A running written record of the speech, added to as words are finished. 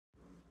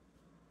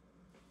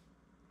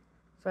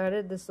So I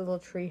did this little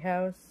tree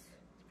house.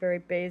 It's very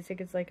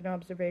basic. It's like an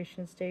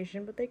observation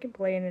station, but they can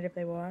play in it if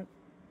they want.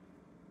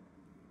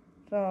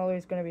 It's not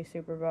always going to be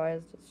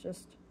supervised. It's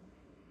just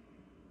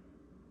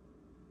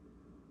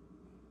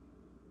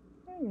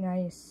very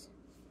nice.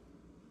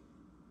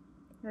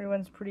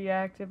 Everyone's pretty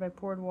active. I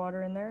poured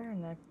water in there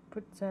and I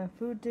put a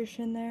food dish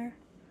in there.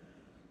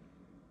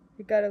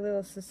 You got a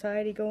little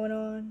society going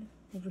on.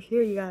 Over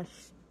here you got a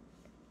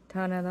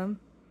ton of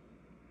them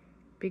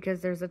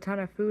because there's a ton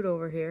of food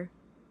over here.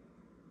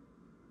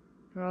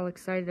 They're all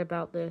excited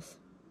about this.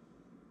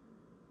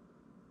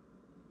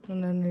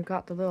 And then we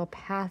got the little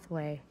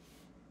pathway.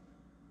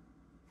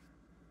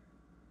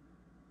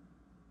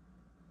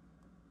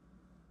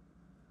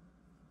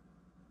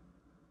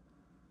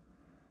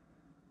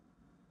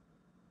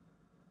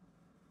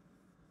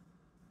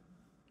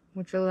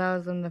 Which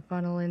allows them to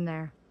funnel in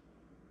there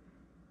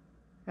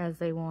as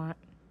they want.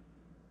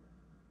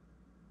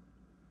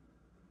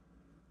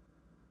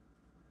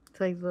 It's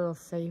like a little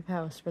safe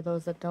house for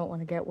those that don't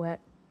want to get wet.